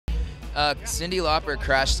Cyndi Lauper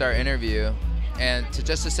crashed our interview, and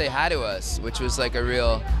just to say hi to us, which was like a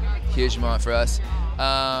real huge moment for us.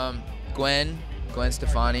 Gwen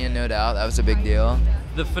Stefani, and no doubt, that was a big deal.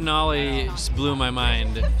 The finale just blew my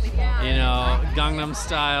mind. You know, Gangnam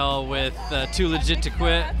Style with Too Legit to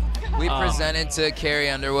Quit. We presented to Carrie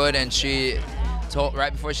Underwood, and she told,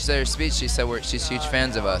 right before she said her speech, she said she's huge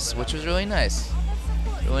fans of us, which was really nice.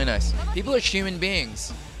 Really nice. People are human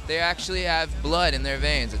beings. They actually have blood in their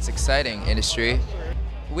veins. It's exciting industry.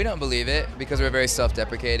 We don't believe it because we're very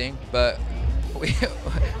self-deprecating, but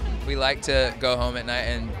we like to go home at night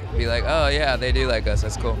and be like, oh yeah, they do like us,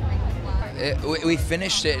 that's cool. We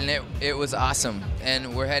finished it, and it was awesome.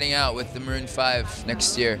 And we're heading out with the Maroon 5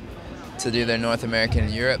 next year to do their North American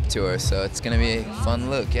and Europe tour, so it's gonna be a fun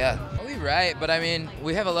look, yeah. We write, but I mean,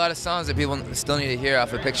 we have a lot of songs that people still need to hear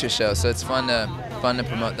off a picture show, so it's fun to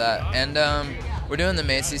promote that. And we're doing the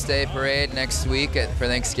Macy's Day Parade next week for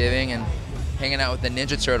Thanksgiving, and hanging out with the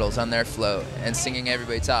Ninja Turtles on their float and singing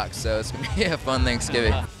Everybody Talks, so it's gonna be a fun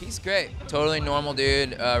Thanksgiving. He's great, totally normal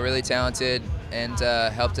dude, really talented, and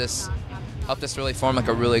helped us really form like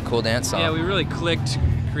a really cool dance song. Yeah, we really clicked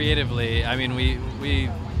creatively. I mean,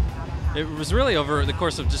 it was really over the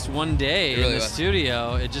course of just one day in the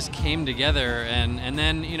studio. It just came together, and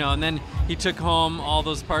then he took home all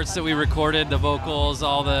those parts that we recorded, the vocals,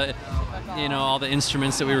 all the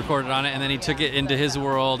instruments that we recorded on it, and then he took it into his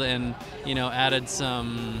world and added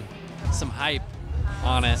some hype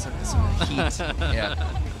on it. Some heat. Yeah.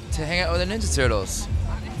 To hang out with the Ninja Turtles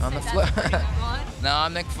on the floor. No,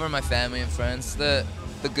 I'm thankful for my family and friends. The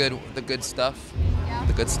good stuff.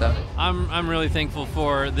 The good stuff. I'm really thankful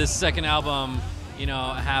for this second album,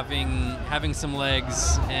 having some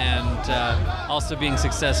legs and also being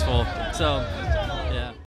successful. So